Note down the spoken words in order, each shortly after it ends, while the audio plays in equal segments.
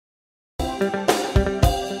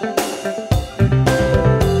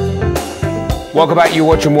Welcome back. You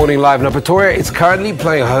watch your Morning Live. Now, Pretoria is currently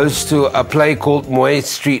playing host to a play called Mooi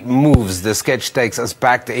Street Moves. The sketch takes us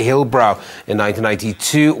back to Hillbrow in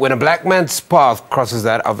 1992 when a black man's path crosses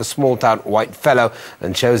that of a small-town white fellow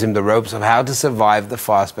and shows him the ropes of how to survive the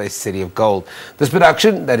fast-paced city of gold. This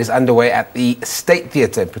production, that is underway at the State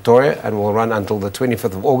Theatre in Pretoria and will run until the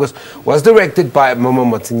 25th of August, was directed by Momo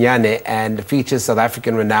Matsunyane and features South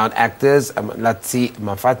African renowned actors Motlatsi,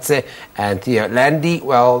 Mafatshe and Theo. Landey,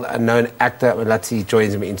 well-known actor Motlatsi,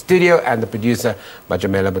 joins me in studio, and the producer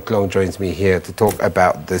Matjamela Motloung joins me here to talk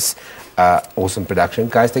about this awesome production.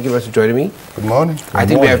 Guys, thank you very much for joining me. Good morning. I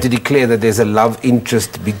think we have to declare that there's a love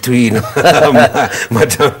interest between Matjamela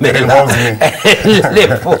and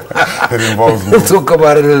Lepo. It involves me. We'll talk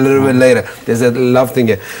about it a little bit later. There's a love thing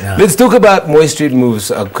here. Yeah. Let's talk about Mooi Street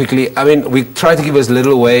Moves quickly. I mean, we tried to give us a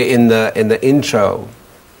little away in the intro.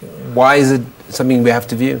 Why is it something we have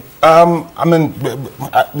to view? I mean,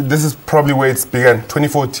 this is probably where it's began.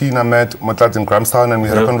 2014, I met Motlatsi in Grahamstown and we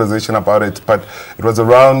had a conversation about it, but it was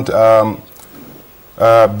around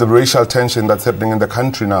the racial tension that's happening in the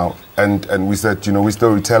country now. And we said, you know, we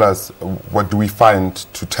storytellers, what do we find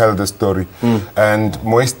to tell the story? And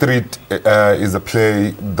Mooi Street is a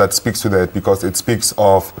play that speaks to that because it speaks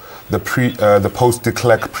of the post-de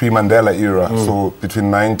Klerk pre-Mandela era, so between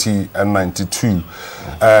 90 and 92.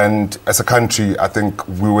 And as a country, I think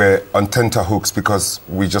we were on tenterhooks because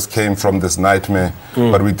we just came from this nightmare,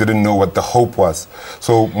 but we didn't know what the hope was.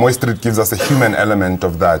 So Mooi Street gives us a human element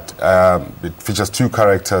of that. It features two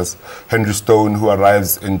characters, Henry Stone, who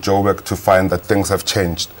arrives in Joburg to find that things have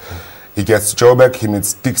changed. He gets Joburg, he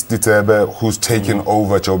meets Stix Ditebe, who's taken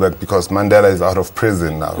over Joburg because Mandela is out of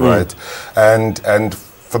prison now, right? And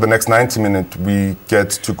for the next 90 minutes, we get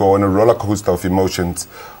to go on a roller coaster of emotions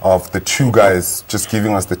of the two guys just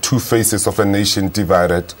giving us the two faces of a nation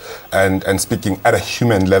divided and speaking at a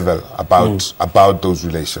human level about those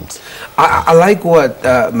relations. I like what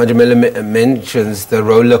Matjamela mentions, the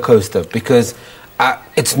roller coaster, because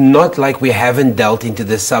it's not like we haven't dealt into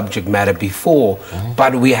this subject matter before,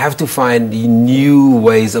 but we have to find new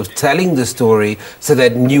ways of telling the story so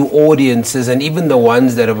that new audiences and even the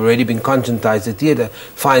ones that have already been conscientized at theatre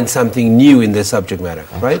find something new in this subject matter,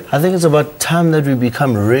 right? I think it's about time that we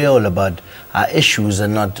become real about our issues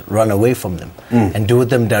and not run away from them and do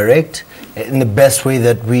with them direct in the best way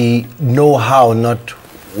that we know how, not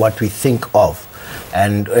what we think of.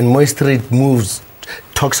 And Mooi Street Moves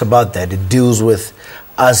talks about that. It deals with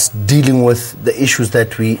us dealing with the issues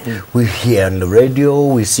that we hear on the radio,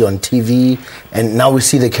 we see on TV, and now we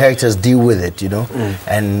see the characters deal with it, you know.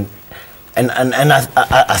 And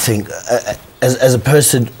I think as a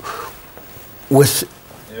person with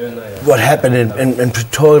what happened in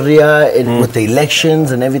Pretoria, with the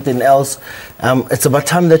elections and everything else, it's about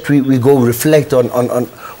time that we go reflect on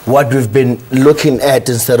what we've been looking at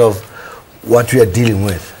instead of what we are dealing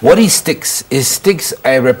with. What is Stix? Is Stix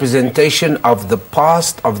a representation of the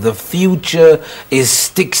past, of the future? Is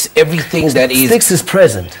Stix everything that is... Stix is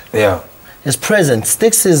present. Yeah. It's present.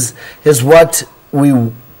 Stix is what we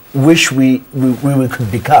wish we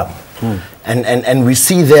could become. And we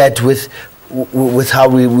see that with how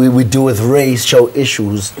we deal with racial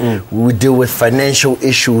issues, we deal with financial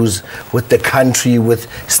issues, with the country, with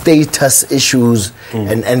status issues,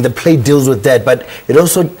 and the play deals with that. But it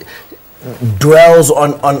also dwells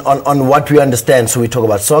on what we understand. So we talk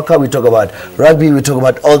about soccer, we talk about rugby, we talk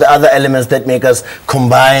about all the other elements that make us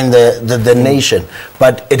combine the nation.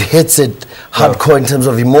 But it hits it hardcore in terms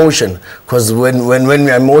of emotion, because when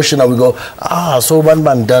we're emotional, we go, so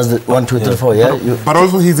one does it, 1, 2, 3, 4, yeah. But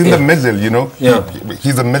also he's in the middle, you know.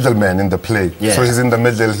 He's a middleman in the play. So he's in the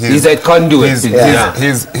middle. He's a conduit.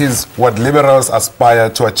 He's what liberals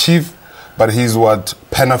aspire to achieve, but he's what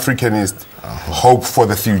Pan-Africanists hope for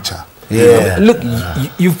the future. Yeah. Look,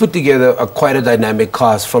 you've put together quite a dynamic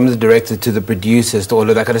cast, from the director to the producers to all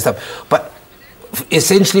of that kind of stuff. But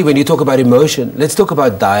essentially, when you talk about emotion, let's talk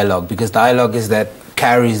about dialogue, because dialogue is that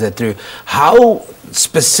carries that through. How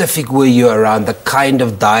specific were you around the kind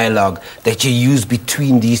of dialogue that you use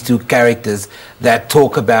between these two characters that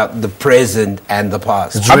talk about the present and the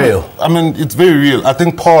past? It's real. I mean, it's very real. I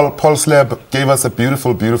think Paul Slab gave us a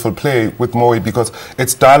beautiful play with Mooi because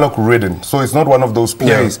it's dialogue ridden. So it's not one of those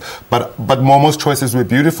plays. But Momo's choices were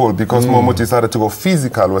beautiful because Momo decided to go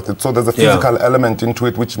physical with it. So there's a physical element into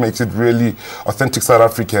it which makes it really authentic South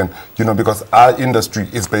African, you know, because our industry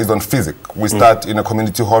is based on physics. We start in a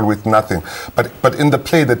community hall with nothing. But in the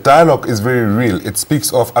play, the dialogue is very real. It speaks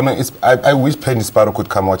of, I mean, I wish Penny Sparrow could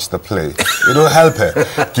come watch the play. It will help her,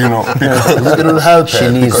 you know, because it will help her. She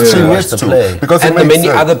needs to watch the play. Because and the many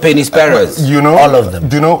other Penny Sparrows. You know, all of them.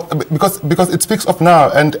 You know, because it speaks of now,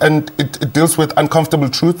 and it deals with uncomfortable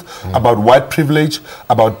truth about white privilege,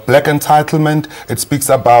 about black entitlement. It speaks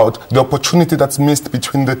about the opportunity that's missed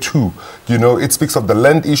between the two. You know, it speaks of the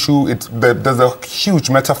land issue. There's a huge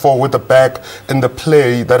metaphor with the bag in the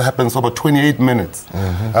play that happens over 28 minutes.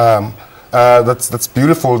 That's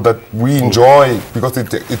beautiful, that we enjoy, because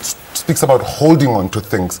it speaks about holding on to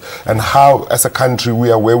things and how, as a country,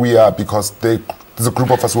 we are where we are because there's a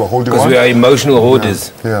group of us who are holding on. Because we are emotional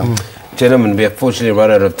hoarders. Yeah. Gentlemen, we have fortunately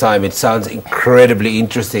run out of time. It sounds incredibly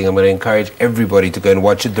interesting. I'm going to encourage everybody to go and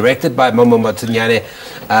watch it. Directed by Momo Matsunyane.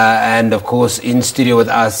 And, of course, in studio with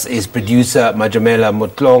us is producer Matjamela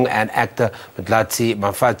Motloung and actor Motlatsi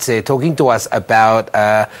Mafatshe, talking to us about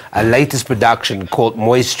a latest production called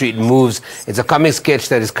Mooi Street Moves. It's a comic sketch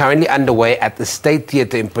that is currently underway at the State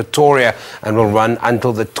Theatre in Pretoria and will run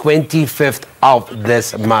until the 25th of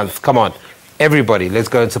this month. Come on. Everybody, let's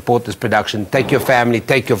go and support this production. Take your family,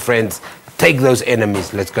 take your friends, take those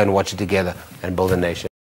enemies. Let's go and watch it together and build a nation.